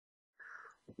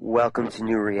Welcome to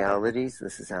New Realities.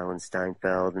 This is Alan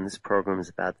Steinfeld, and this program is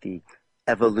about the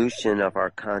evolution of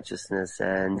our consciousness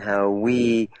and how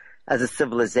we, as a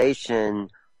civilization,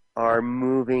 are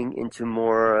moving into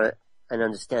more an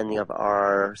understanding of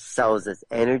ourselves as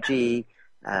energy,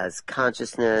 as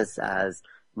consciousness, as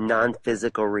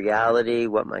non-physical reality,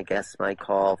 what my guests might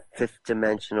call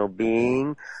fifth-dimensional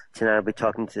being. Tonight I'll be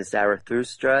talking to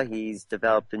Zarathustra. He's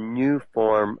developed a new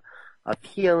form of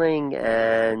healing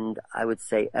and I would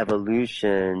say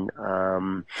evolution,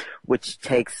 which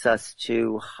takes us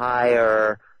to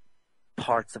higher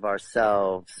parts of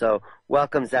ourselves. So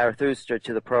welcome Zarathustra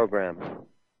to the program.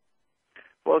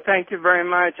 Well, thank you very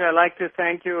much. I'd like to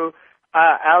thank you,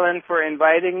 Alan, for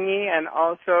inviting me, and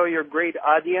also your great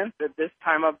audience at this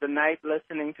time of the night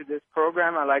listening to this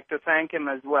program. I'd like to thank him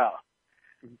as well.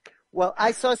 Well,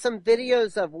 I saw some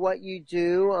videos of what you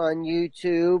do on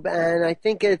YouTube, and I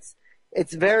think it's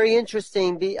very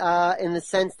interesting in the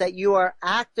sense that you are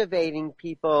activating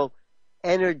people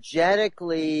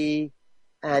energetically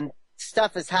and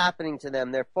stuff is happening to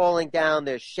them. They're falling down,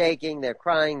 they're shaking, they're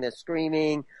crying, they're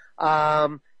screaming.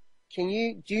 Do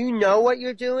you know what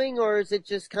you're doing, or is it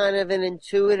just kind of an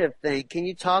intuitive thing? Can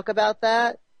you talk about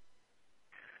that?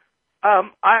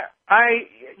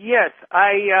 Yes,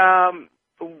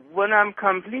 when I'm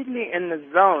completely in the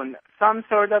zone, some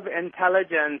sort of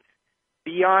intelligence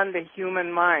beyond the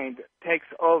human mind takes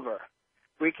over.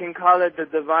 We can call it the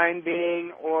divine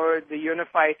being or the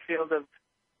unified field of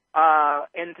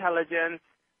intelligence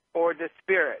or the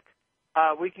spirit.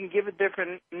 We can give it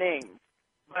different names,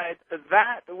 but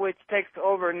that which takes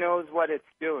over knows what it's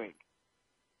doing.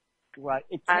 Right.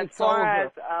 As far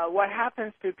as what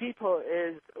happens to people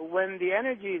is when the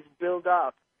energy is built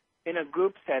up in a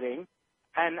group setting,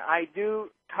 and I do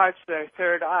touch their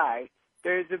third eye,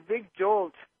 there's a big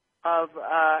jolt of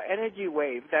energy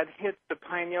wave that hits the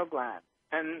pineal gland,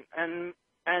 and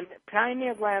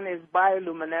pineal gland is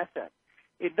bioluminescent.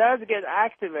 It does get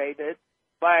activated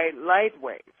by light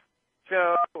waves.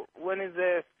 So when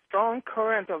a strong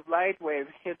current of light wave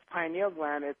hits pineal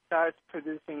gland, it starts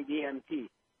producing DMT,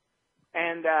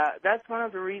 and that's one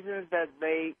of the reasons that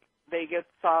they get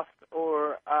soft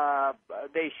or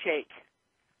they shake,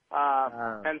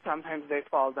 and sometimes they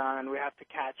fall down, and we have to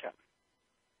catch them.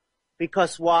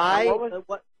 Because why?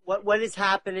 What is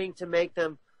happening to make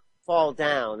them fall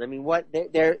down? I mean,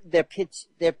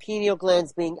 their pineal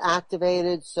glands being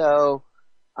activated? So,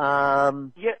 yeah.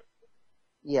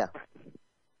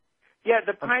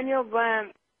 The pineal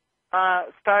gland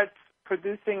starts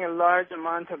producing a large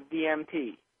amount of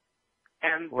DMT,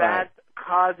 and that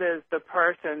causes the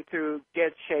person to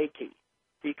get shaky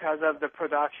because of the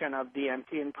production of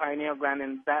DMT in pineal gland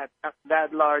in that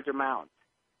large amount.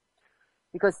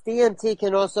 Because DMT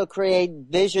can also create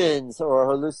visions or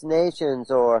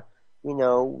hallucinations or,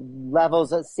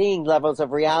 seeing levels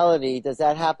of reality. Does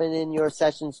that happen in your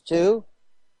sessions too?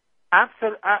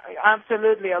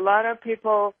 Absolutely. A lot of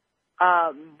people,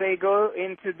 they go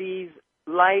into these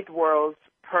light worlds,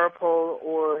 purple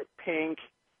or pink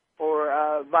or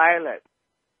violet.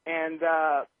 And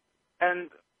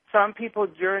some people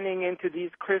journeying into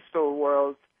these crystal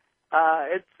worlds,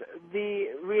 it's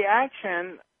the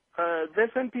reaction.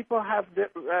 Different people have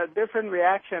different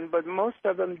reaction, but most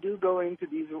of them do go into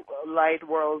these light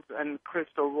worlds and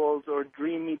crystal worlds or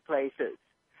dreamy places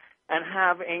and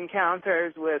have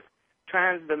encounters with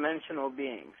trans-dimensional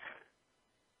beings.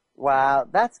 Wow,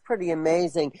 that's pretty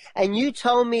amazing. And you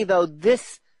told me, though,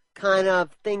 this kind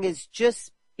of thing is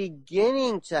just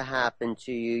beginning to happen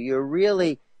to you. You're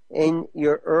really in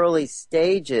your early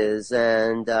stages,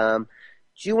 and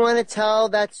do you want to tell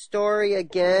that story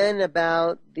again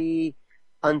about the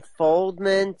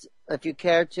unfoldment, if you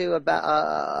care to, about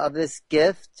of this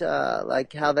gift,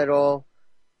 like how that all,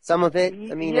 some of it?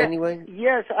 I mean, anyway.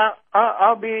 Yes,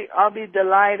 I'll be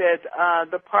delighted.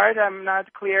 The part I'm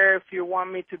not clear if you want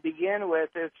me to begin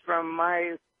with is from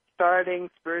my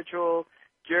starting spiritual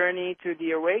journey to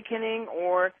the awakening,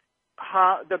 or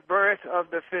how the birth of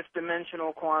the fifth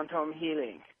dimensional quantum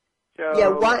healing.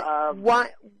 So,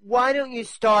 why don't you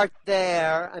start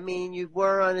there? I mean, you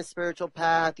were on a spiritual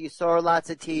path, you saw lots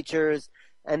of teachers,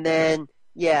 and then,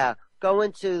 go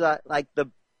into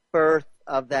the birth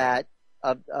of that,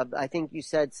 of I think you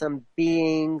said some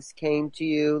beings came to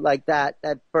you, like that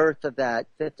birth of that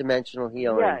fifth dimensional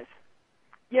healing.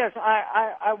 Yes,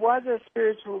 I was a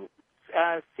spiritual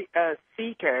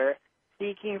seeker,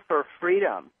 seeking for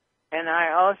freedom, and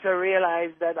I also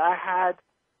realized that I had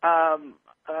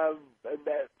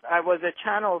that I was a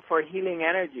channel for healing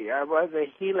energy. I was a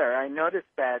healer. I noticed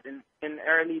that in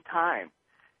early time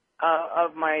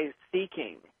of my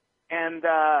seeking. And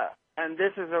and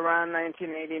this is around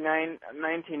 1989,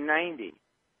 1990,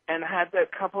 and had a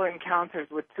couple encounters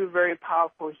with two very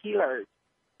powerful healers.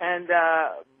 And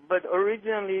but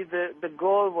originally the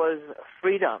goal was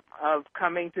freedom of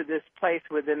coming to this place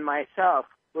within myself,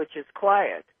 which is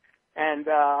quiet, and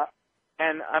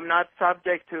I'm not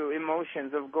subject to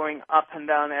emotions of going up and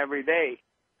down every day.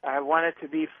 I wanted to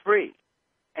be free.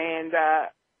 And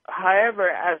however,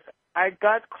 as I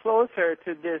got closer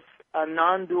to this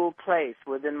non-dual place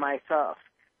within myself,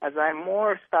 as I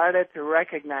more started to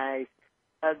recognize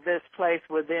this place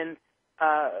within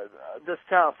the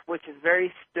self, which is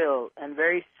very still and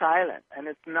very silent, and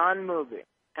it's non-moving,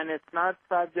 and it's not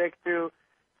subject to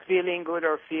feeling good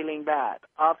or feeling bad,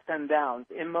 ups and downs,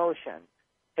 emotions.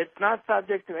 It's not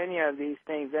subject to any of these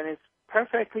things, and it's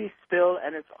perfectly still,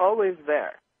 and it's always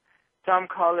there. Some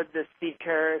call it the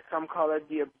seeker, some call it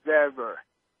the observer.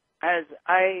 As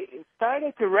I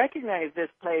started to recognize this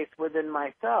place within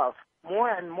myself more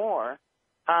and more,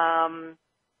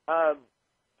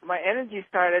 my energy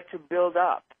started to build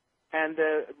up, and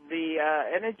the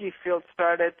energy field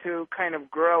started to kind of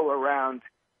grow around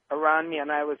me,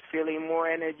 and I was feeling more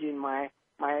energy in my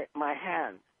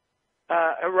hands.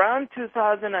 Around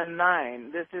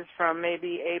 2009, this is from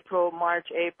maybe March,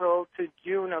 April to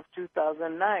June of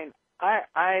 2009,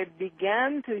 I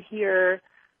began to hear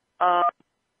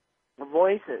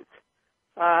voices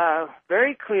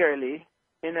very clearly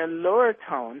in a lower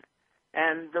tone,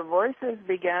 and the voices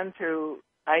began to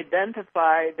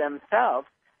identify themselves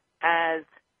as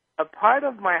a part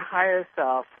of my higher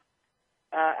self,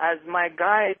 as my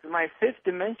guides, my fifth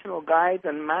dimensional guides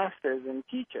and masters and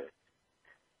teachers.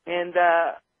 And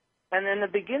in the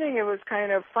beginning it was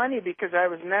kind of funny because I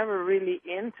was never really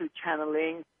into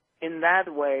channeling in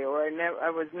that way, or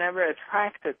I was never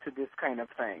attracted to this kind of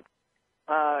thing.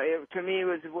 To me it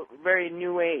was very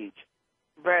new age.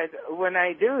 But when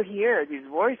I do hear these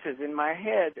voices in my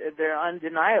head, they're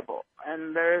undeniable,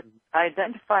 and they're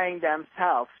identifying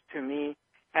themselves to me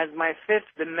as my fifth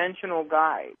dimensional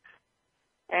guides.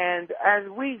 And as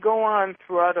we go on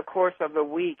throughout the course of a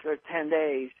week or 10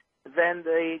 days, then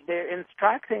they're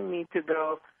instructing me to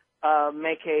go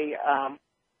make a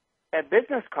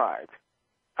business card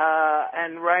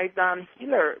and write down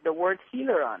healer, the word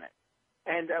healer on it.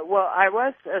 And, I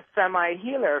was a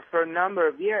semi-healer for a number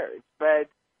of years, but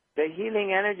the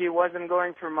healing energy wasn't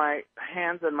going through my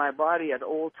hands and my body at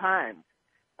all times.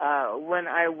 When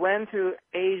I went to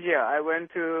Asia, I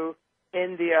went to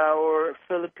India or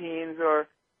Philippines or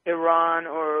Iran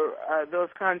or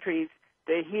those countries,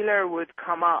 the healer would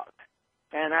come out,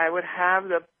 and I would have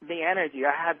the energy.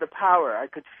 I had the power. I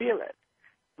could feel it.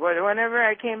 But whenever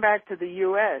I came back to the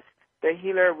U.S., the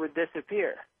healer would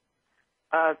disappear.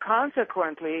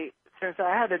 Consequently, since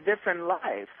I had a different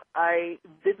life, I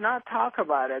did not talk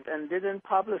about it and didn't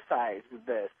publicize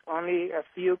this. Only a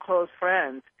few close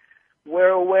friends were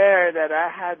aware that I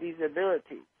had these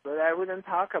abilities, but I wouldn't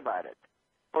talk about it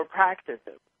or practice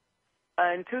it.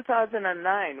 In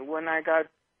 2009, when I got,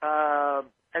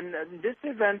 and this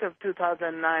event of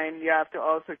 2009, you have to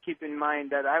also keep in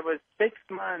mind that I was 6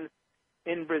 months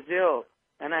in Brazil,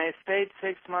 and I stayed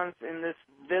 6 months in this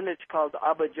village called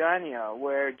Abajania,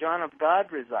 where John of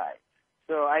God resides.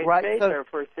 So I stayed there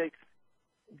for 6.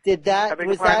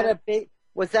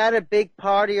 Was that a big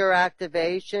part of your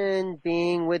activation,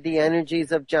 being with the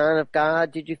energies of John of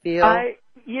God? Did you feel? I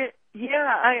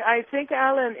think,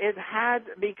 Alan, it had,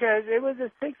 because it was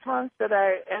the 6 months that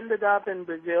I ended up in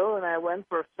Brazil, and I went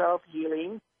for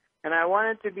self-healing, and I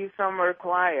wanted to be somewhere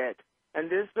quiet. And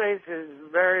this place is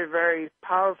very, very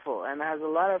powerful and has a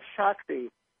lot of Shakti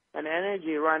and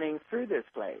energy running through this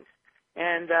place.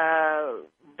 And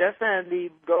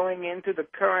definitely going into the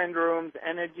current rooms,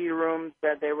 energy rooms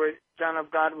that John of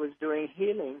God was doing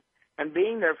healing, and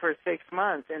being there for 6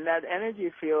 months in that energy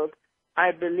field,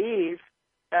 I believe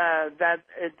that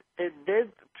it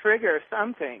did trigger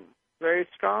something very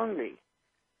strongly.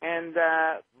 And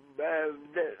I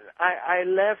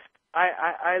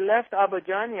left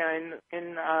Abajania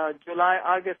in July,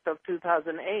 August of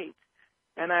 2008,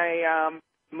 and I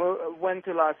went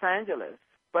to Los Angeles.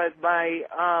 But by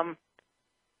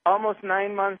almost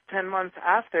 9 months, 10 months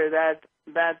after that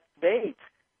date,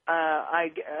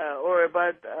 I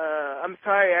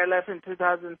left in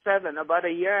 2007. About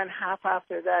a year and a half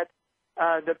after that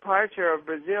departure of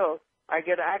Brazil, I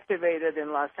get activated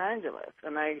in Los Angeles,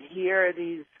 and I hear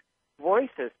these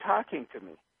voices talking to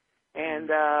me. And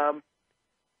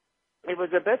it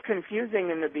was a bit confusing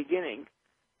in the beginning,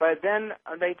 but then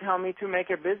they tell me to make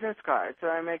a business card. So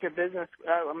I make a business.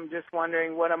 I'm just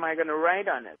wondering, what am I going to write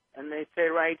on it? And they say,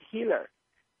 write healer.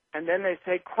 And then they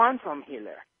say quantum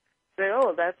healer. Say,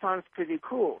 oh, that sounds pretty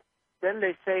cool. then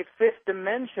they say fifth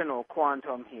dimensional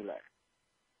quantum healing.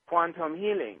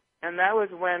 And that was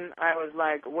when I was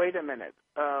like, wait a minute,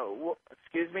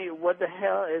 excuse me, what the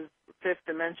hell is fifth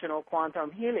dimensional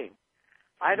quantum healing?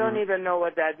 I don't even know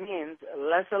what that means,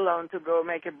 let alone to go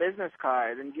make a business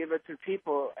card and give it to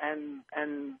people and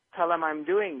tell them I'm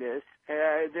doing this.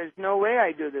 There's no way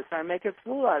I do this. I make a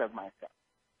fool out of myself.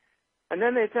 And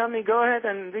then they tell me, go ahead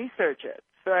and research it.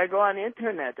 So I go on the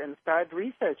internet and start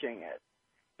researching it.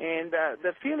 And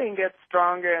the feeling gets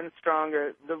stronger and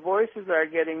stronger. The voices are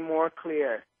getting more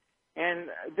clear. And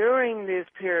during this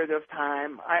period of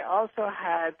time, I also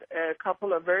had a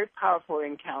couple of very powerful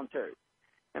encounters.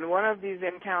 And one of these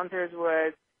encounters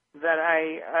was that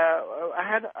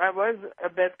I was a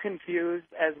bit confused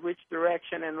as which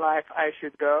direction in life I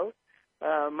should go.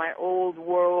 My old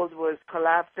world was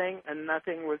collapsing and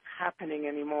nothing was happening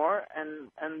anymore.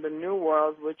 And the new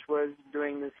world, which was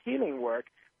doing this healing work,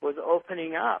 was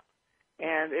opening up.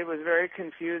 And it was very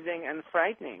confusing and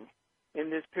frightening in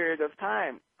this period of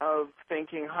time of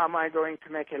thinking, how am I going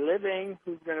to make a living?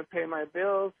 Who's going to pay my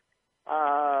bills?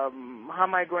 How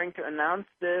am I going to announce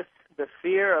this? The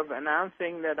fear of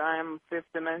announcing that I'm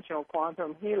fifth dimensional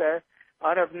quantum healer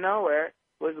out of nowhere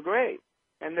was great.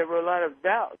 And there were a lot of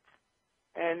doubts.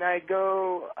 And I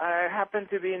happened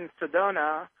to be in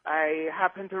Sedona. I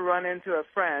happened to run into a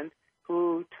friend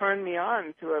who turned me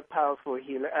on to a powerful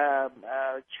healer,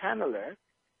 channeler,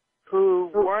 who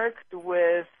worked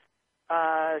with,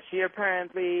 she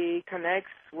apparently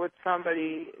connects with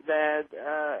somebody that,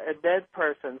 a dead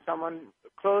person, someone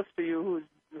close to you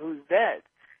who's dead.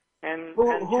 And who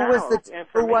was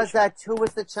that? Who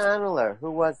was the channeler?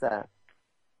 Who was that?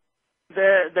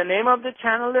 The name of the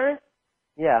channeler?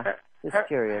 Yeah, just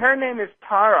curious. Her name is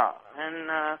Tara,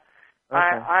 and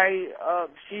okay.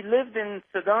 she lived in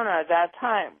Sedona at that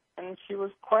time, and she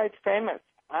was quite famous.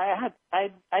 I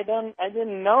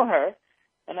didn't know her,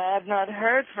 and I have not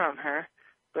heard from her,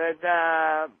 but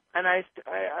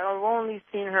I've only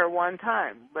seen her one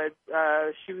time, but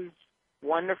she was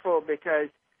wonderful because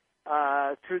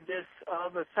through this, all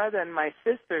of a sudden, my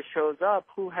sister shows up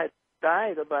who had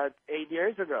died about 8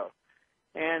 years ago,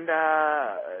 and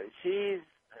she's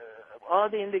all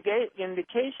the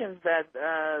indications that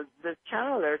the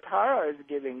channeler Tara is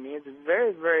giving me is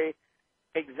very, very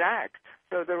exact.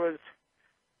 So there was,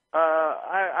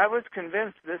 I was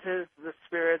convinced this is the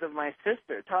spirit of my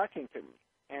sister talking to me,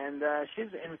 and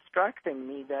she's instructing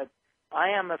me that I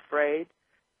am afraid,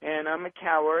 and I'm a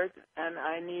coward, and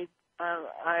I'm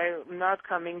not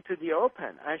coming to the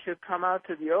open. I should come out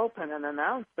to the open and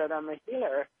announce that I'm a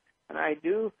healer, and I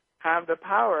do have the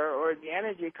power, or the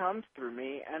energy comes through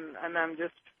me, and I'm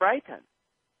just frightened.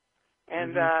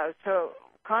 And so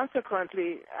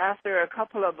consequently, after a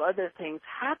couple of other things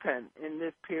happened in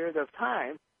this period of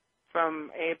time,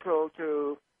 from April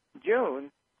to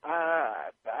June,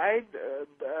 I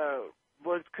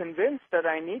was convinced that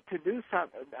I need to do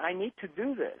something. I need to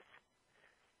do this.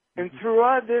 And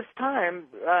throughout this time,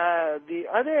 the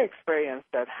other experience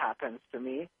that happens to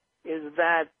me is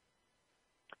that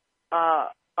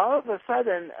all of a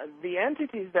sudden, the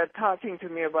entities that talking to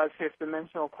me about fifth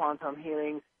dimensional quantum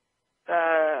healing,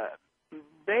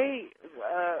 they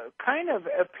kind of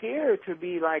appear to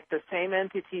be like the same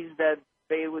entities that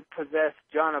they would possess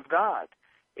John of God.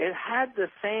 It had the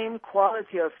same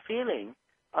quality of feeling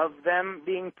of them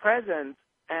being present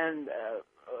and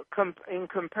in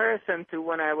comparison to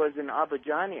when I was in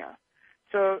Abujamra.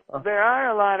 So there are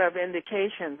a lot of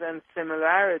indications and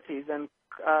similarities and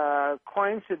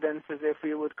coincidences, if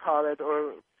we would call it,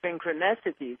 or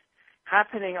synchronicities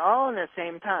happening all in the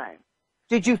same time.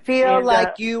 Did you feel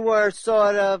like you were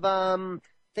sort of,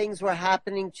 things were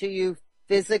happening to you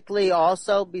physically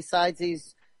also, besides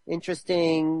these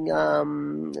interesting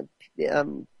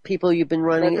people you've been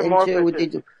running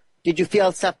into? Did you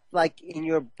feel stuff like in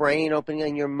your brain opening,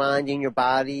 in your mind, in your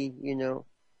body,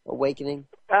 awakening?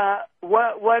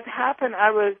 What happened,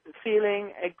 I was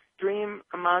feeling extreme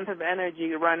amount of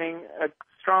energy running, a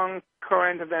strong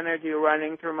current of energy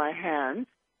running through my hands.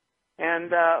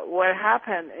 And what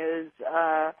happened is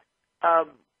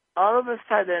all of a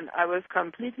sudden I was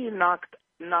completely knocked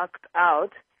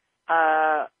out.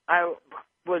 I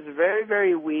was very,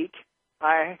 very weak.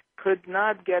 I could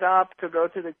not get up to go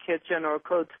to the kitchen or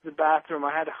go to the bathroom.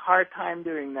 I had a hard time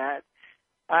doing that.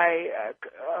 I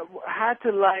had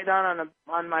to lie down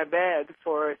on my bed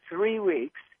for 3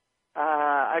 weeks.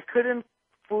 I couldn't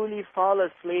fully fall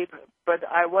asleep, but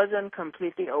I wasn't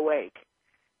completely awake.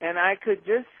 And I could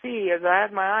just see, as I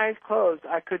had my eyes closed,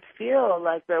 I could feel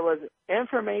like there was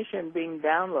information being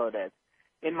downloaded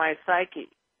in my psyche.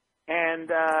 And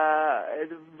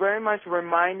it very much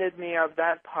reminded me of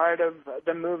that part of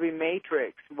the movie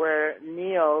Matrix, where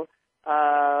Neo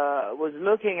was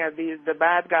looking at the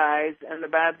bad guys, and the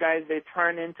bad guys, they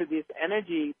turn into these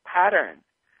energy patterns.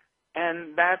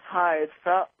 And that's how it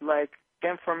felt like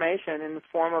information in the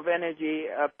form of energy,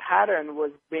 a pattern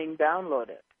was being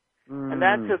downloaded. And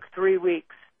that took 3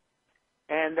 weeks.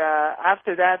 And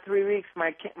after that 3 weeks,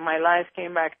 my life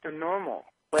came back to normal.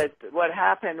 But what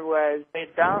happened was they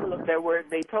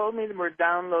told me they were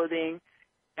downloading,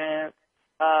 and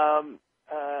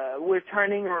we're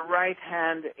turning your right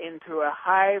hand into a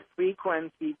high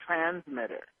frequency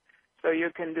transmitter. So you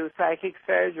can do psychic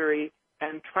surgery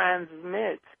and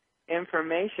transmit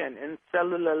information in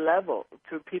cellular level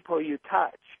to people you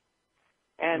touch.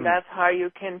 And that's how you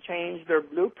can change their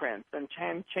blueprints and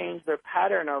change their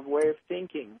pattern of way of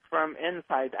thinking from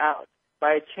inside out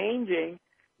by changing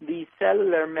the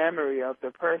cellular memory of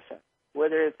the person,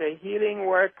 whether it's a healing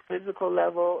work, physical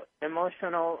level,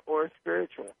 emotional, or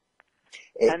spiritual.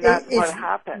 And that's what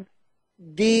happened.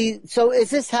 So is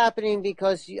this happening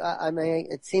because, I mean,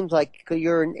 it seems like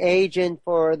you're an agent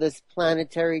for this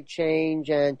planetary change,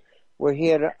 and we're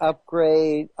here to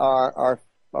upgrade our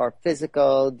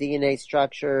physical DNA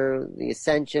structure, the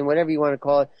ascension, whatever you want to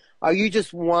call it. Are you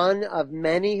just one of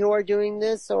many who are doing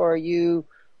this, or are you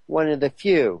one of the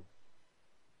few?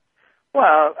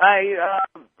 Well,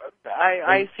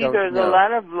 I see there's a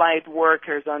lot of light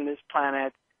workers on this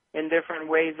planet in different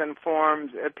ways and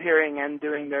forms appearing and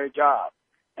doing their job.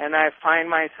 And I find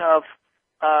myself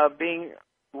being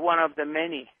one of the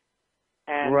many.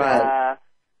 And, right.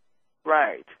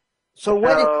 Right. So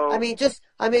what I'm interesting,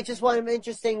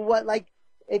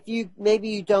 if maybe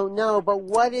you don't know, but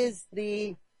what's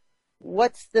the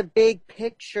big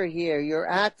picture here? You're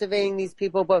activating these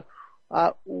people, but,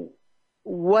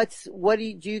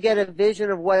 do you get a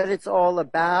vision of what it's all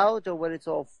about or what it's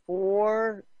all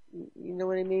for? You know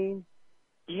what I mean?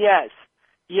 Yes.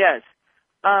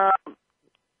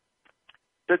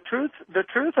 The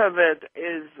truth of it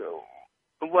is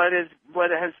what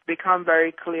has become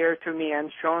very clear to me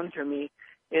and shown to me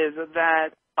is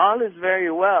that all is very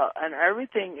well and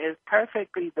everything is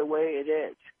perfectly the way it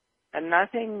is, and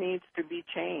nothing needs to be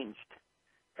changed.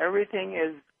 Everything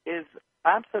is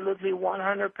absolutely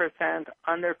 100%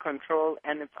 under control,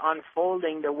 and it's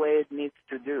unfolding the way it needs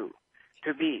to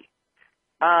be.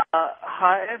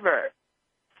 However,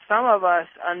 some of us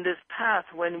on this path,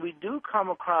 when we do come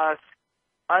across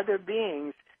other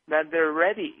beings that they're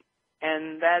ready,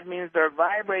 and that means they're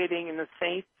vibrating in a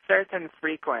certain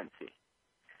frequency,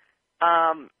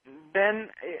 then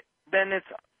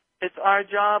it's our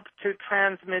job to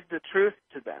transmit the truth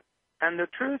to them. And the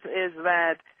truth is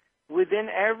that within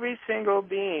every single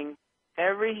being,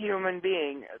 every human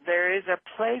being, there is a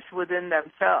place within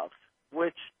themselves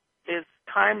which is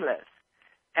timeless.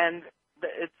 And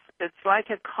it's like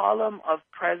a column of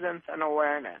presence and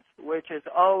awareness, which is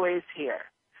always here.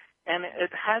 And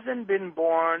it hasn't been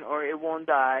born or it won't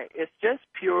die. It's just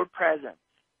pure presence.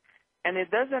 And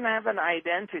it doesn't have an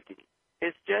identity.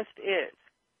 It just is.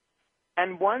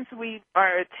 And once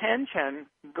our attention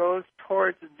goes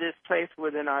towards this place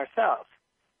within ourselves,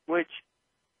 which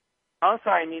also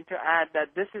I need to add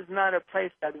that this is not a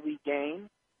place that we gain.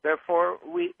 Therefore,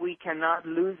 we cannot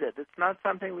lose it. It's not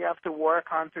something we have to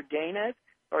work on to gain it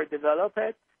or develop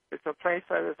it. It's a place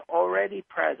that is already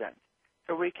present.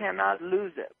 So we cannot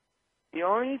lose it. The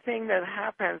only thing that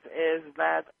happens is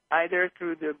that either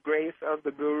through the grace of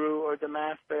the guru or the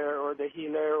master or the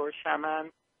healer or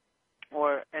shaman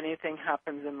or anything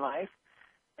happens in life,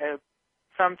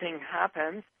 something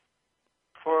happens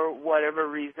for whatever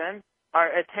reason, our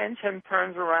attention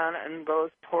turns around and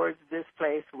goes towards this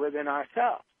place within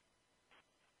ourselves.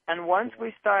 And once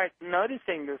we start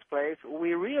noticing this place,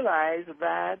 we realize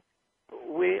that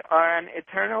we are an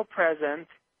eternal presence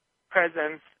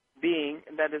being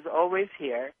that is always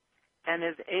here and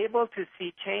is able to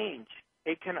see change.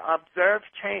 It can observe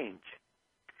change,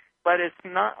 but it's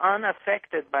not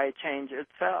unaffected by change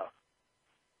itself.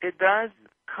 It does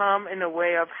come in a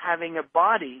way of having a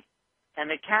body and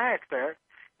a character,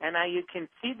 and now you can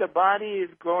see the body is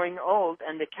growing old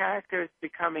and the character is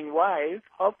becoming wise,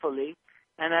 hopefully,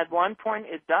 and at one point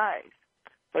it dies.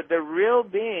 But the real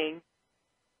being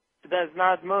does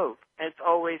not move. It's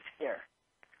always here.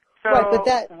 So right, but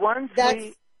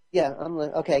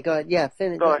okay, go ahead. Yeah,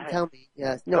 finish. Go ahead. Tell me.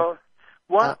 Yeah, no.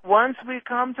 So once we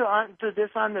come to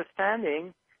this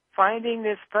understanding, finding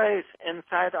this place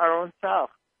inside our own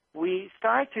self, we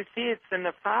start to see it's in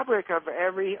the fabric of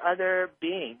every other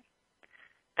being.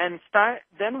 And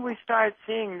then we start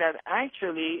seeing that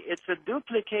actually it's a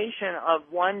duplication of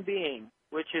one being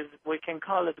we can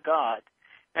call it God,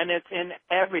 and it's in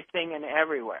everything and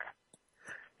everywhere.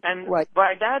 And Right.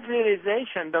 by that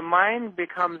realization, the mind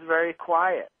becomes very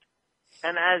quiet.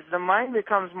 And as the mind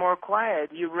becomes more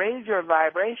quiet, you raise your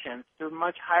vibrations to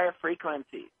much higher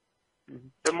frequencies. Mm-hmm.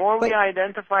 The more we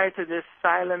identify to this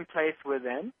silent place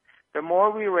within, the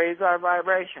more we raise our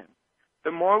vibrations.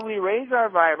 The more we raise our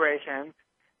vibrations,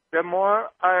 the more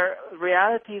our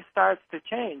reality starts to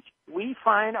change. We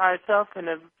find ourselves in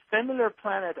a similar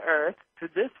planet Earth to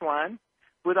this one,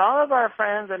 with all of our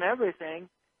friends and everything,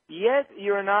 yet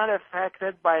you're not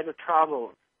affected by the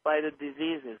troubles, by the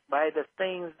diseases, by the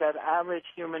things that average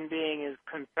human being is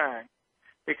concerned,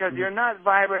 because you're not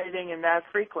vibrating in that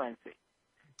frequency.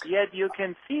 Yet you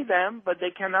can see them, but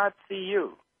they cannot see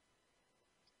you.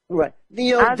 Right.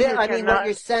 What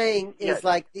you're saying is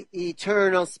like the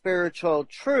eternal spiritual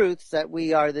truths that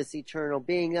we are this eternal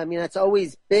being. I mean, that's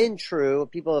always been true.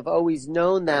 People have always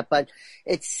known that, but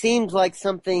it seems like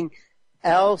something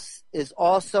else is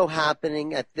also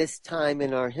happening at this time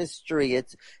in our history.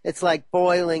 It's like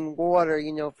boiling water.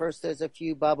 You know, first there's a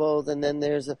few bubbles, and then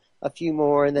there's a few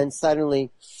more, and then suddenly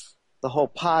the whole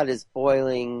pot is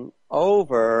boiling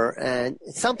over, and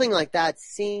something like that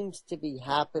seems to be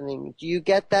happening. Do you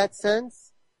get that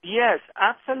sense? Yes,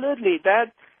 absolutely.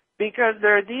 Because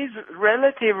there are these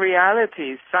relative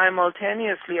realities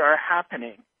simultaneously are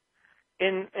happening.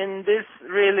 In this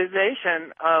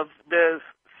realization of the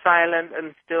silent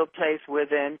and still place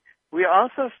within, we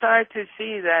also start to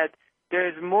see that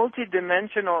there's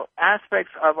multidimensional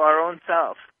aspects of our own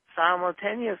self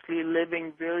simultaneously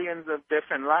living billions of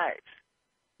different lives.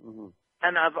 Mm-hmm.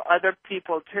 And of other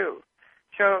people too.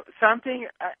 So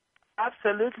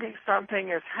absolutely something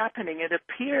is happening. It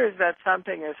appears that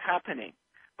something is happening.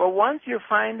 But once you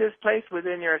find this place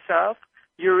within yourself,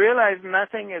 you realize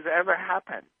nothing has ever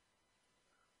happened.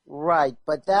 Right,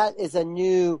 but that is a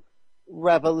new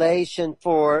revelation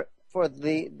for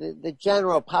the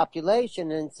general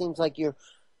population, and it seems like you're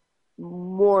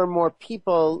more and more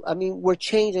people. I mean, we're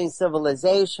changing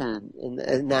civilization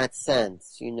in that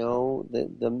sense, you know,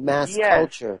 the mass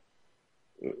culture.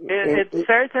 It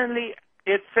certainly,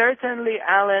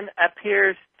 Alan,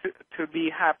 appears to be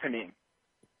happening.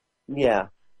 Yeah,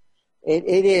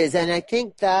 it is, and I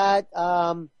think that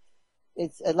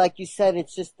it's like you said,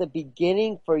 it's just the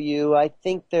beginning for you. I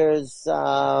think there's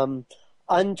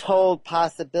untold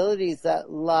possibilities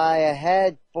that lie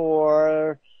ahead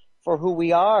for who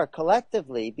we are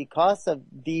collectively because of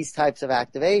these types of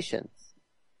activations.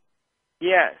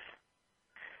 Yes.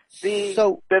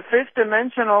 The fifth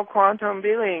dimensional quantum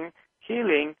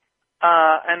healing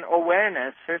and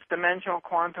awareness, fifth dimensional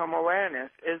quantum awareness,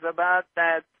 is about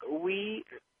that we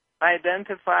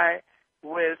identify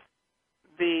with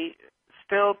the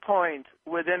still point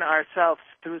within ourselves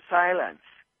through silence.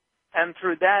 And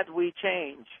through that we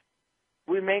change.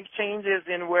 We make changes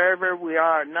in wherever we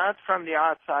are, not from the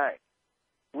outside.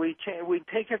 We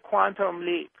take a quantum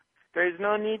leap. There is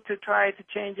no need to try to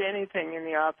change anything in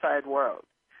the outside world.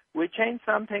 We change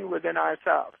something within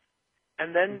ourselves,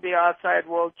 and then the outside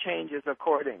world changes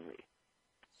accordingly.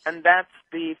 And that's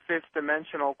the fifth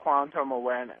dimensional quantum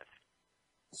awareness.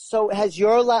 So has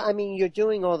your life, I mean, you're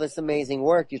doing all this amazing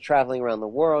work, you're traveling around the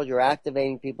world, you're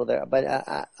activating people there, but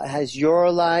has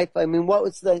your life, I mean,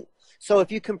 so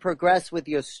if you can progress with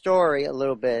your story a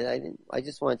little bit, I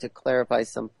just wanted to clarify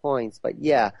some points, but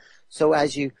yeah, so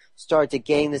as you start to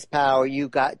gain this power, you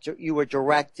were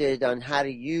directed on how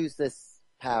to use this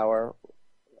power,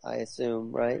 I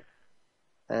assume, right?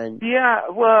 And yeah,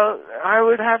 well, I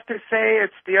would have to say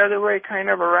it's the other way kind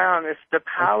of around. It's the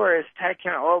power is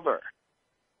taken over.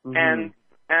 Mm-hmm.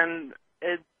 And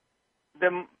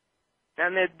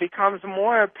it becomes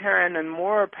more apparent and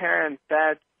more apparent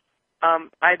that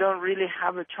I don't really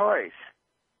have a choice,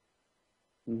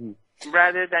 mm-hmm.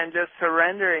 rather than just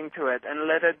surrendering to it and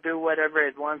let it do whatever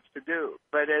it wants to do.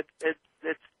 But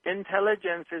its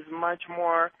intelligence is much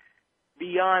more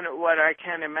beyond what I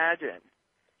can imagine.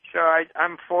 So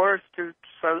I'm forced to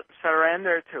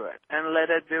surrender to it and let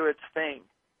it do its thing.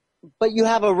 But you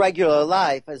have a regular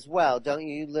life as well, don't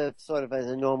you? You live sort of as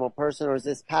a normal person, or is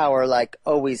this power like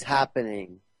always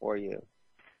happening for you?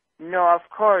 No, of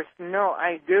course. No,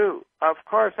 I do. Of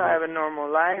course I have a normal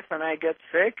life, and I get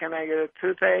sick, and I get a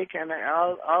toothache, and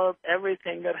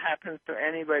everything that happens to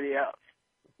anybody else.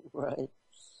 Right.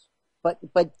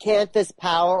 But can't this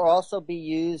power also be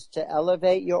used to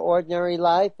elevate your ordinary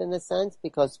life in a sense?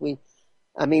 Because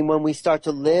when we start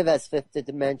to live as fifth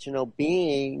dimensional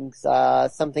beings,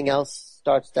 something else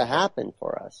starts to happen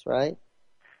for us, right?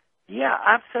 Yeah,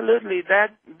 absolutely.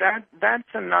 That's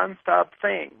a nonstop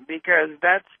thing, because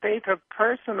that state of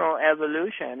personal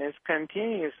evolution is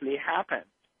continuously happening.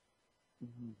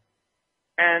 Mm-hmm.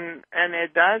 And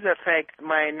it does affect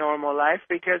my normal life,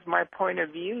 because my point of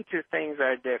view to things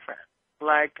are different.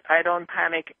 Like, I don't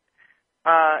panic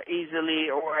easily,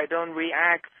 or I don't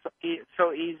react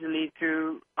so easily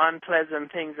to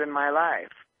unpleasant things in my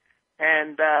life.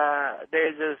 And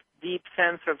there's this deep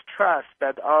sense of trust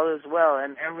that all is well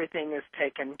and everything is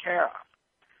taken care of.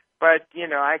 But,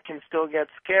 I can still get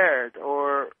scared,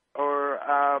 or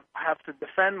have to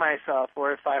defend myself,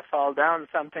 or if I fall down,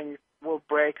 something will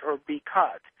break or be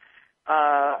cut.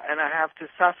 And I have to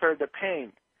suffer the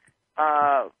pain.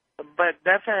 But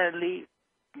definitely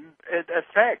it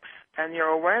affects, and your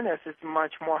awareness is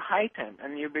much more heightened,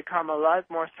 and you become a lot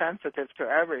more sensitive to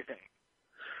everything.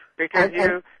 Because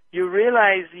you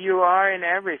realize you are in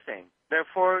everything.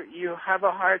 Therefore, you have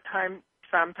a hard time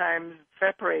sometimes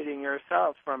separating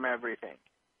yourself from everything.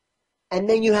 And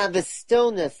then you have the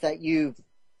stillness that you've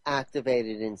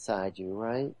activated inside you,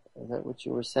 right? Is that what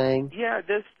you were saying? Yeah,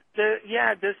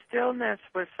 the stillness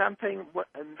was something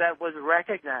that was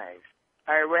recognized.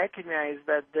 I recognize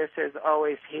that this is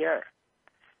always here.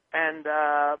 And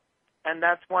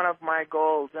that's one of my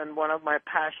goals and one of my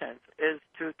passions, is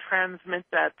to transmit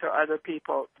that to other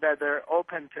people that are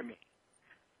open to me.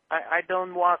 I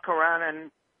don't walk around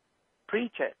and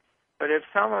preach it, but if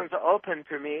someone's open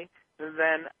to me,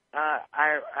 then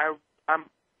I'm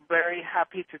very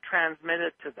happy to transmit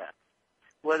it to them.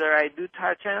 Whether I do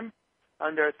touch them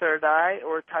on their third eye,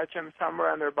 or touch them somewhere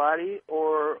on their body,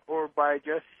 or by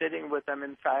just sitting with them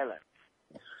in silence.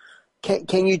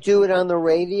 Can you do it on the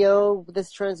radio,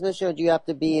 this transmission, or do you have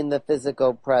to be in the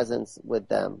physical presence with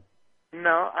them?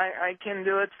 No, I can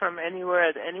do it from anywhere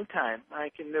at any time. I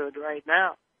can do it right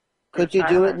now. Could you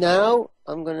do it now?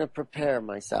 I'm going to prepare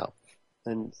myself.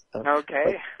 And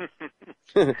okay.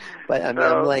 But I mean,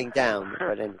 I'm laying down.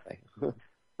 But anyway,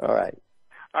 all right.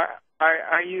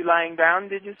 Are you lying down?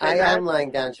 Did you say I that? am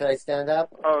lying down. Should I stand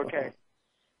up? Okay.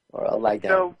 Or I'll lie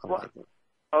down.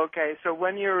 Okay. So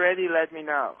when you're ready, let me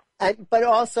know. But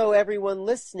also everyone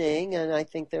listening, and I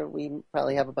think that we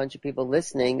probably have a bunch of people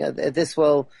listening. This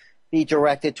will be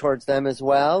directed towards them as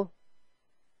well.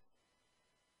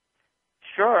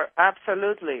 Sure,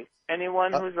 absolutely.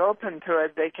 Anyone who's open to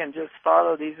it, they can just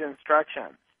follow these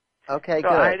instructions. Okay, so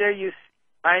good.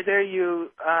 Either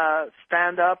you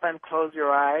stand up and close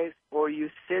your eyes, or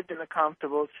you sit in a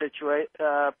comfortable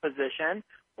position,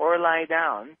 or lie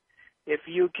down. If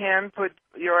you can put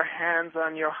your hands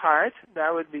on your heart,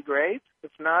 that would be great.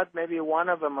 If not, maybe one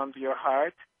of them on your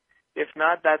heart. If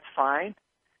not, that's fine.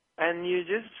 And you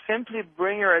just simply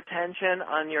bring your attention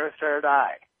on your third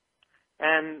eye.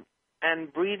 And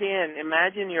breathe in.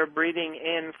 Imagine you're breathing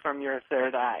in from your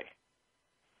third eye,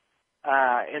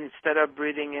 instead of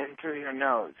breathing in through your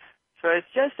nose. So it's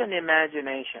just an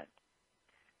imagination.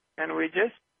 And we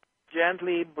just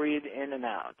gently breathe in and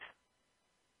out.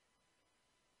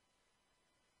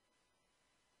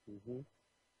 Mm-hmm.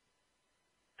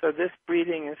 So this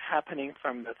breathing is happening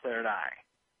from the third eye.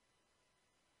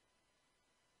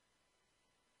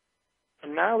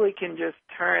 And now we can just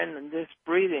turn this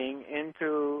breathing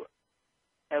into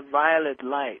a violet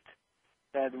light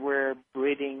that we're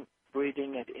breathing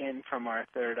it in from our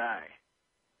third eye.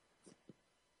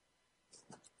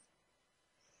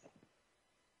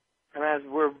 And as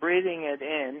we're breathing it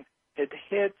in, it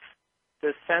hits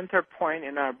the center point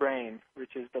in our brain,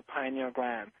 which is the pineal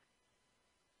gland.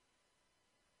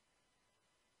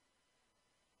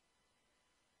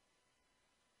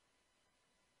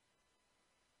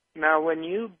 Now, when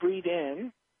you breathe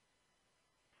in,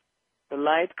 the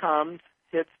light comes,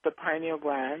 hits the pineal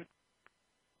gland,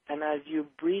 and as you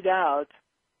breathe out,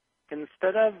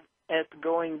 instead of it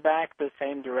going back the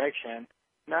same direction,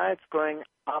 now it's going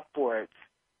upwards.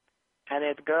 And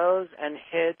it goes and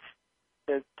hits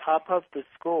the top of the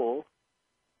skull,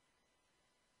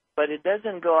 but it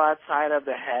doesn't go outside of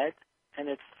the head, and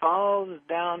it falls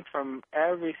down from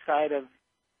every side of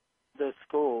the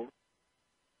skull,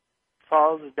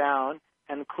 falls down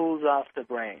and cools off the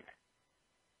brain.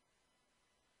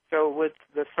 So with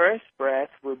the first breath,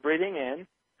 we're breathing in,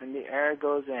 and the air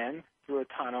goes in through a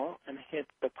tunnel and hits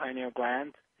the pineal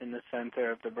gland in the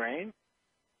center of the brain.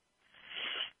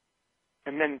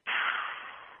 And then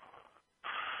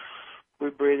we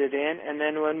breathe it in, and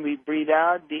then when we breathe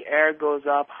out, the air goes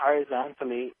up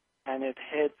horizontally, and it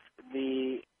hits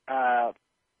the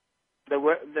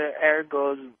air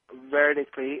goes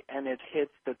vertically, and it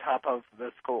hits the top of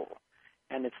the skull,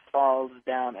 and it falls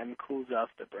down and cools off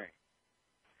the brain.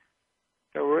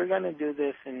 So we're going to do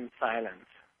this in silence.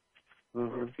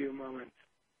 for a few moments.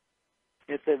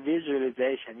 It's a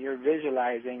visualization. You're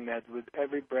visualizing that with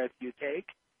every breath you take,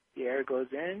 the air goes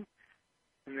in,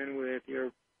 and then with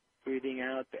your breathing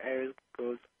out, the air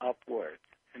goes upwards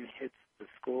and hits the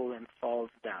skull and falls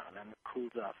down and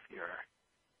cools off your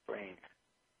brain.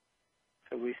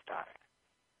 So we start.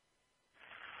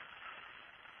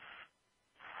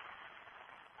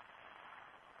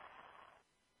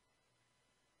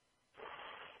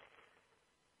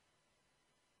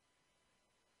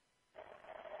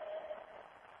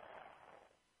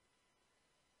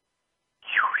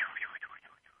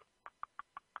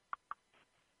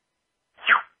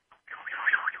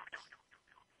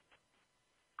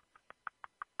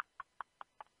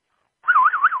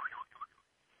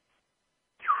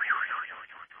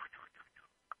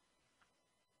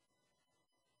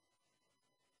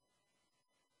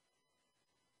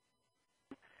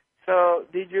 So,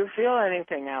 did you feel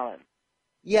anything, Alan?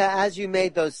 Yeah, as you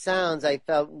made those sounds, I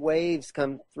felt waves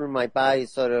come through my body.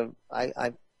 Sort of,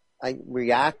 I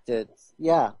reacted.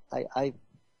 Yeah, I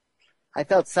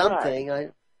felt something.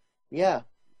 Right. Yeah.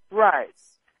 Right.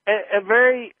 A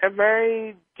very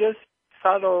just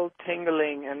subtle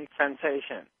tingling and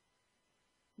sensation.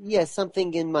 Yeah,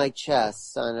 something in my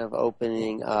chest, kind of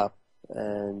opening up,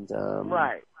 and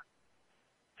right.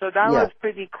 So that was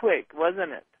pretty quick,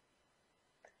 wasn't it?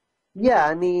 Yeah,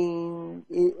 I mean,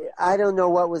 I don't know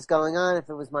what was going on, if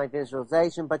it was my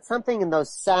visualization, but something in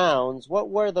those sounds. What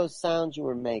were those sounds you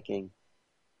were making?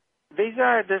 These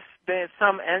are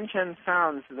some ancient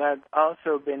sounds that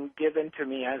also been given to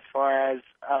me, as far as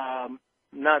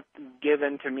not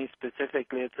given to me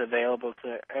specifically. It's available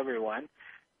to everyone,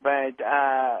 but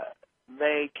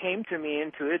they came to me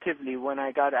intuitively when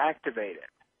I got activated,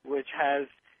 which has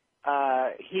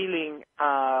healing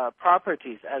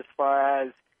properties as far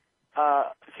as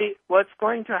see, what's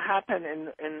going to happen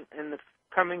in the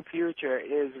coming future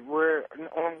is we're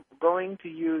going to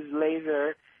use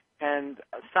laser and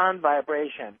sound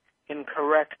vibration in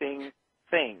correcting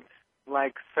things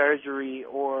like surgery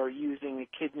or using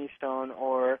a kidney stone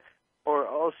or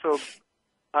also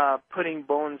putting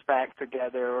bones back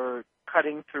together or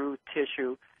cutting through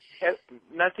tissue.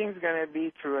 Nothing's going to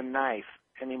be through a knife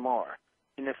anymore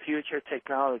in the future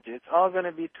technology. It's all going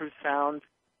to be through sound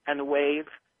and wave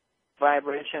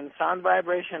vibration, sound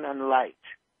vibration, and light.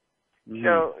 Mm-hmm.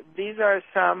 So these are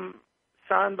some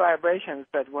sound vibrations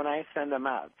that when I send them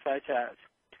out, such as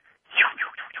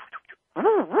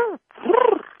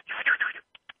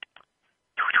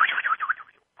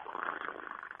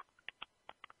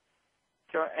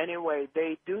so anyway,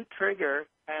 they do trigger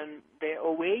and they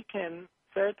awaken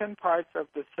certain parts of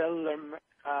the cellular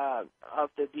of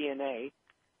the DNA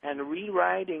and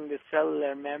rewriting the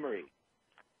cellular memory.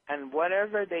 And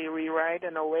whatever they rewrite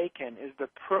and awaken is the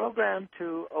program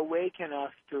to awaken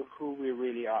us to who we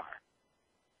really are.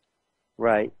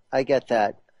 Right, I get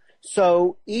that.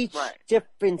 So each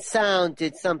different sound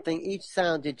did something. Each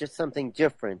sound did just something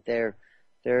different. They're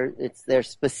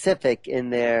specific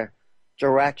in their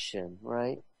direction,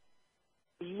 right?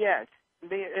 Yes,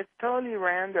 it's totally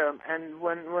random. And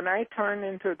when I turn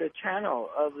into the channel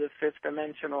of the fifth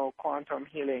dimensional quantum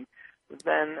healing,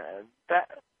 then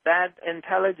that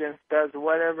intelligence does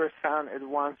whatever sound it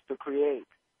wants to create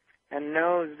and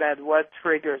knows that what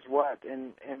triggers what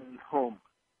in whom.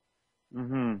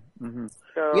 Mm-hmm. Mm-hmm.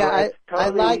 So yeah, totally, I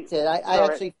liked it. I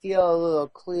actually feel a little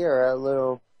clearer, a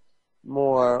little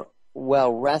more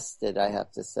well rested, I have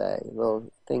to say.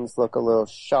 Things look a little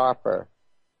sharper.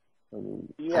 I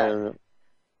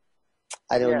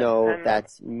don't know if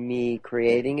that's me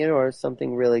creating it or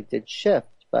something really did shift,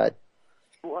 but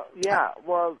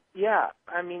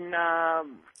I mean,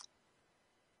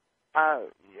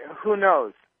 who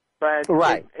knows? But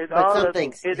it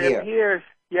appears.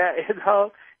 Yeah,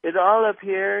 it all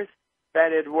appears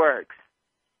that it works,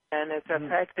 and it's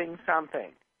affecting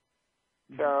something.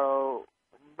 So,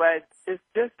 but it's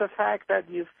just the fact that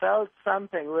you felt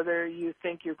something, whether you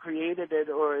think you created it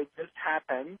or it just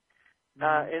happened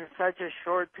in such a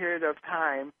short period of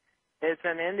time. It's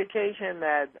an indication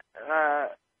that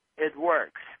it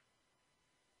works.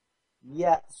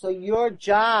 Yeah, so your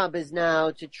job is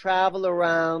now to travel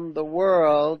around the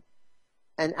world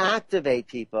and activate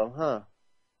people, huh?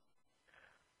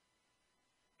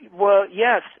 Well,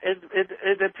 yes,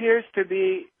 it appears to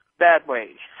be that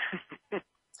way.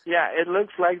 Yeah, it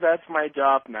looks like that's my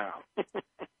job now.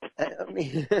 I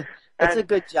mean, it's a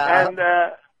good job. And,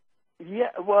 I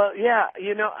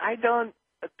don't,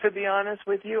 to be honest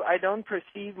with you, I don't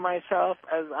perceive myself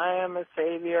as I am a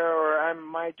savior or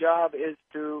my job is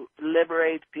to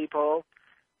liberate people.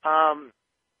 I'm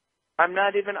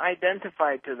not even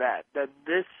identified to that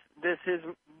this is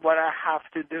what I have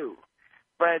to do.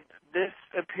 But this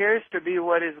appears to be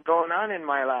what is going on in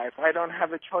my life. I don't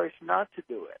have a choice not to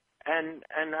do it. And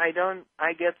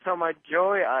I get so much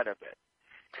joy out of it.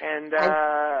 And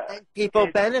people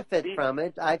benefit from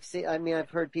it. I've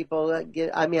heard people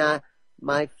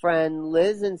my friend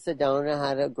Liz in Sedona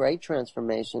had a great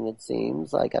transformation, it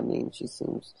seems. She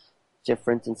seems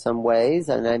different in some ways,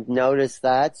 and I've noticed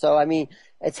that. So,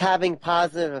 it's having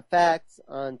positive effects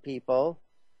on people.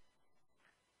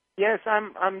 Yes,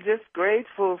 I'm just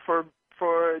grateful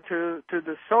to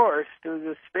the source, to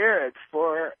the spirit,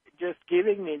 for just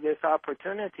giving me this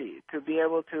opportunity to be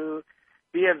able to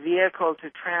be a vehicle to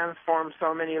transform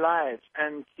so many lives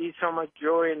and see so much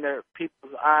joy in their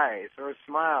people's eyes or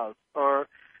smiles, or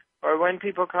when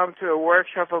people come to a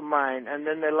workshop of mine and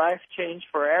then their life changed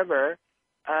forever.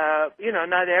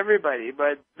 Not everybody,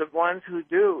 but the ones who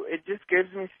do, it just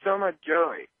gives me so much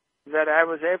joy that I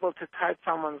was able to touch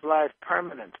someone's life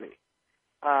permanently.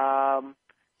 And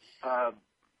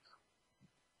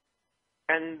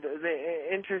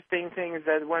the interesting thing is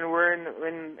that when we're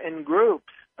in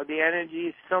groups, the energy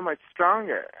is so much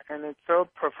stronger and it's so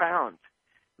profound.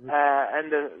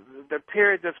 And the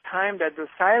periods of time that the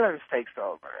silence takes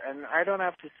over, and I don't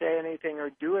have to say anything or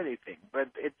do anything, but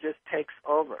it just takes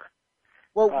over.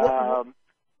 Well,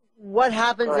 what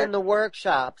happens in the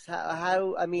workshops?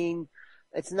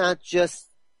 It's not just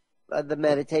the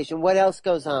meditation. What else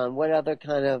goes on? What other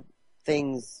kind of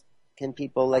things can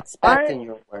people expect in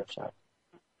your workshop?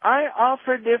 I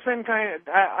offer different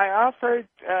I offered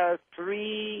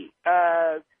 3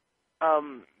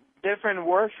 different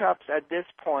workshops at this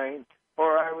point,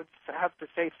 or I would have to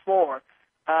say 4.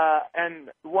 And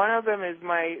one of them is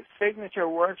my signature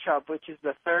workshop, which is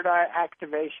the third eye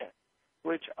activation,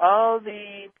 which all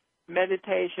the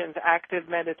meditations, active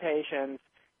meditations,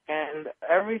 and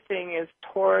everything is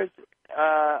towards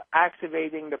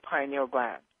activating the pineal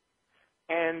gland.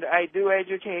 And I do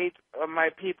educate my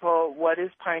people what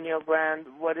is pineal gland,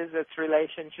 what is its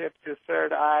relationship to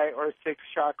third eye or sixth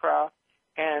chakra,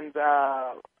 and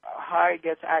how it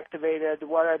gets activated,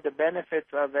 what are the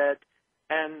benefits of it,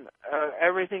 and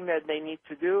everything that they need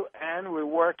to do, and we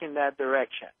work in that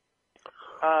direction.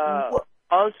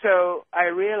 Also, I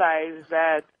realize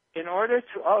that in order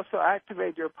to also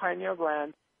activate your pineal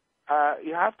gland,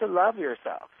 you have to love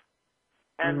yourself.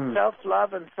 And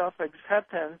self-love and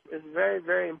self-acceptance is very,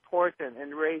 very important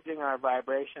in raising our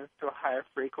vibrations to a higher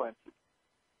frequency.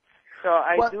 So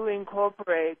I do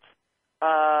incorporate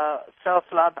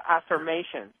self-love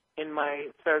affirmations in my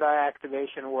third eye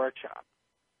activation workshop.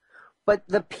 But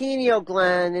the pineal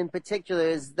gland in particular,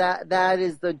 is that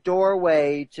is the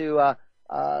doorway to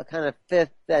kind of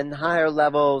fifth and higher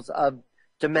levels of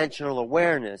dimensional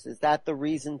awareness. Is that the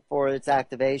reason for its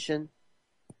activation?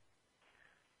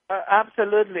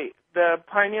 Absolutely. The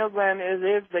pineal gland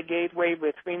is the gateway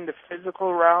between the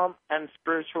physical realm and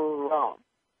spiritual realm.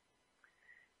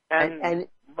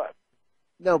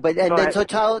 So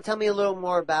tell me a little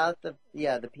more about the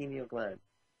pineal gland.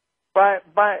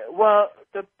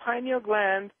 The pineal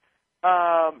gland,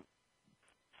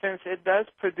 since it does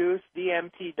produce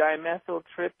DMT,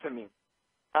 dimethyltryptamine,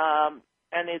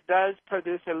 and it does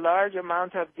produce a large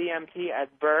amount of DMT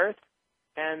at birth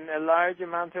and a large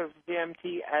amount of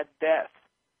DMT at death.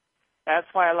 That's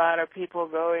why a lot of people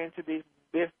go into these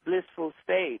blissful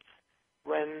states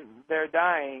when they're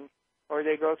dying, or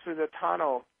they go through the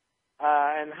tunnel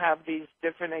and have these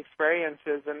different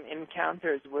experiences and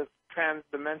encounters with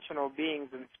trans-dimensional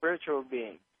beings and spiritual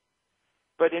beings.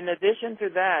 But in addition to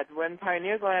that, when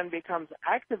pineal gland becomes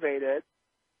activated,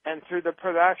 and through the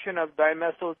production of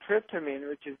dimethyltryptamine,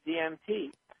 which is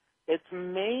DMT, its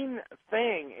main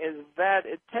thing is that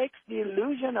it takes the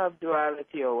illusion of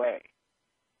duality away.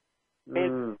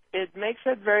 It makes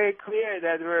it very clear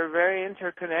that we're very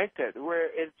interconnected.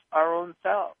 It's our own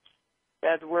selves,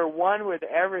 that we're one with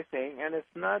everything, and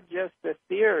it's not just a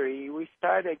theory. We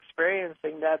start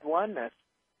experiencing that oneness,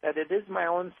 that it is my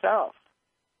own self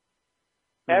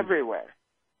everywhere.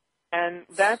 And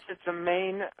that's its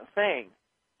main thing,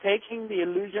 taking the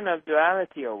illusion of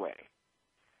duality away.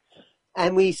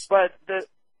 But the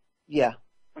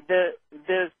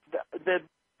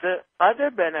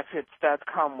other benefits that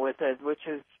come with it, which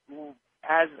is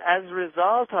as a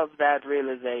result of that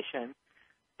realization,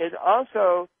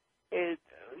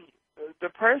 the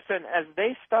person, as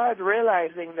they start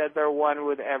realizing that they're one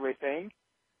with everything,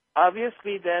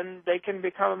 obviously then they can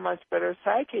become a much better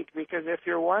psychic, because if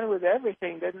you're one with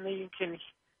everything, then you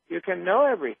can know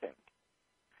everything.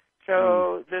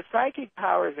 So the psychic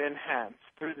power is enhanced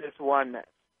through this oneness,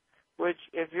 which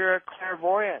if you're a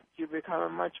clairvoyant, you become a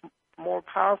much more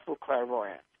powerful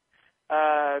clairvoyant.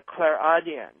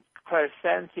 clairaudient,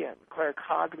 clairsentient,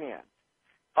 claircognient.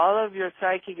 All of your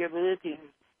psychic abilities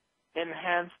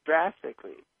enhance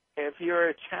drastically. If you're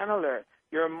a channeler,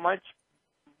 you're a much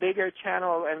bigger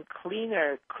channel and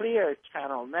clear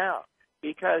channel now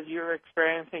because you're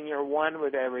experiencing you're one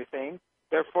with everything.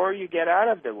 Therefore, you get out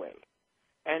of the way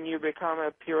and you become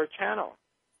a pure channel.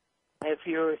 If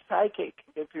you're psychic,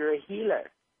 if you're a healer,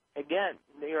 again,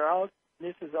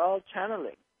 this is all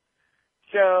channeling.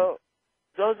 So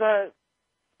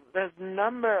there's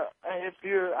number.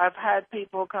 I've had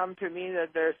people come to me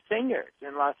that they're singers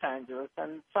in Los Angeles,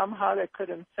 and somehow they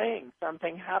couldn't sing.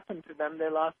 Something happened to them; they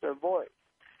lost their voice.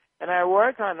 And I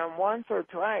worked on them once or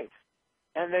twice,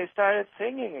 and they started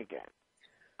singing again.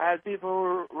 I had people who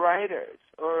were writers,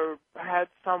 or had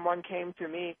someone came to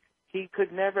me. He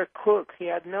could never cook. He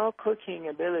had no cooking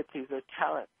abilities or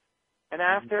talents. And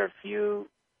after a few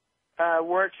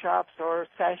workshops or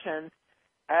sessions,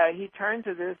 he turned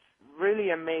to this really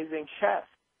amazing chef.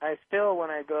 I still, when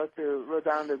I go to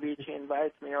Redondo Beach, he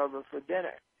invites me over for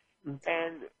dinner.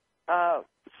 And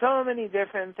so many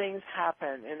different things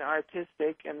happen in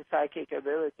artistic and psychic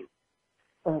ability.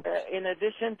 In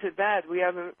addition to that,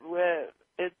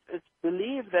 it's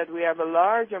believed that we have a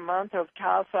large amount of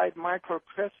calcite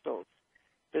microcrystals,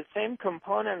 the same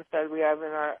components that we have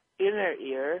in our inner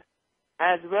ear,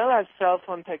 as well as cell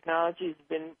phone technology has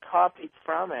been copied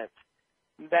from it.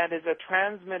 That is a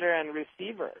transmitter and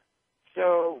receiver.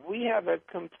 So we have a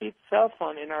complete cell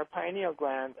phone in our pineal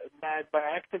gland that by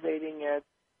activating it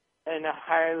in a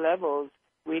higher levels,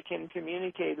 we can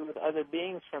communicate with other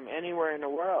beings from anywhere in the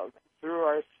world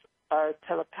through our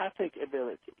telepathic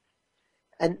abilities.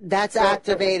 And that's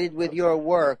activated with your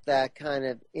work, that kind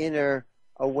of inner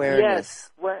awareness.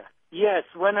 Yes.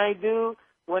 When I do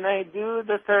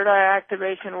the third eye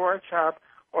activation workshop,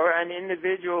 or an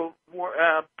individual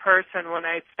person, when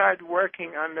I start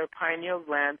working on their pineal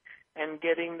gland and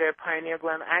getting their pineal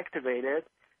gland activated,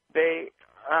 their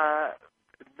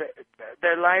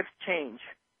lives change.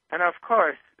 And of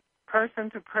course, person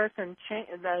to person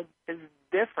that is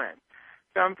different.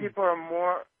 Some people are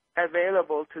more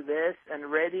available to this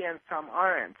and ready, and some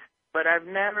aren't. But I've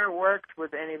never worked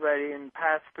with anybody in the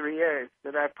past 3 years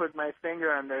that I put my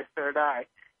finger on their third eye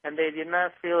and they did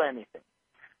not feel anything.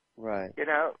 Right.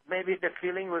 Maybe the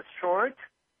feeling was short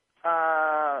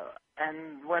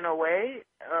and went away.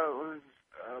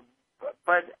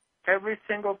 But every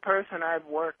single person I've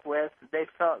worked with, they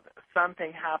felt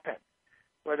something happened,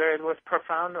 whether it was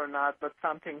profound or not, but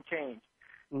something changed.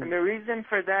 And the reason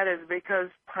for that is because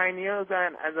pineal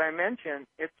gland, as I mentioned,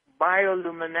 it's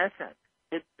bioluminescent.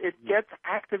 It gets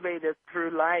activated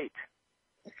through light.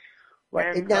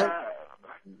 Right. And,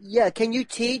 can you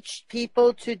teach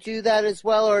people to do that as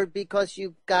well, or because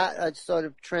you've got a sort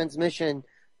of transmission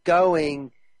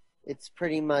going, it's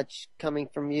pretty much coming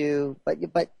from you?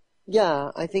 But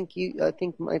yeah, I think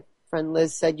my friend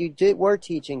Liz said you were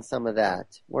teaching some of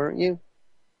that, weren't you?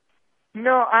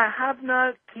 No, I have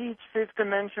not teach fifth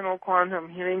dimensional quantum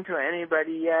healing to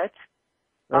anybody yet.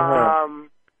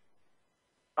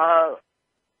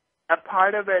 A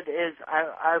part of it is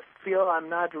I feel I'm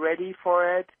not ready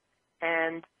for it,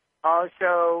 and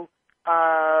also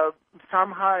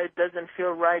somehow it doesn't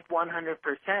feel right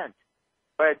 100%.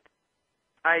 But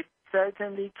I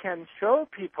certainly can show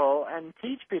people and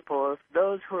teach people, if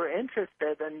those who are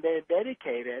interested and they're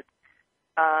dedicated,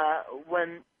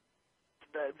 when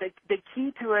the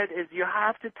key to it is you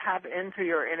have to tap into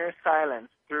your inner silence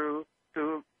through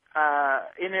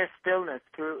inner stillness,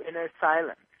 through inner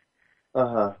silence.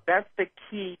 That's the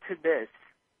key to this.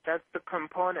 That's the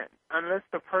component. Unless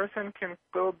the person can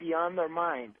go beyond their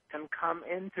mind and come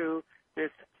into this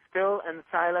still and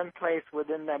silent place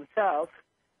within themselves,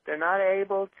 they're not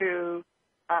able to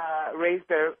raise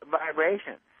their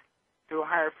vibrations to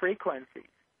higher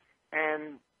frequencies.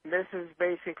 And this is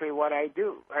basically what I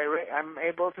do. I'm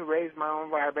able to raise my own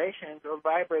vibrations or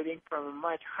vibrating from a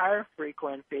much higher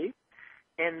frequency,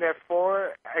 and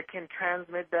therefore I can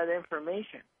transmit that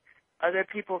information. Other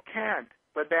people can't,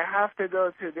 but they have to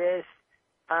go through this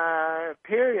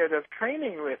period of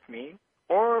training with me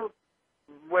or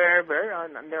wherever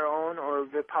on their own, or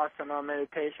Vipassana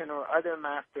meditation or other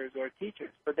masters or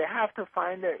teachers. But they have to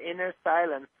find their inner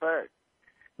silence first,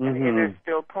 an inner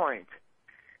still point.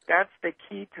 That's the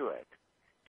key to it.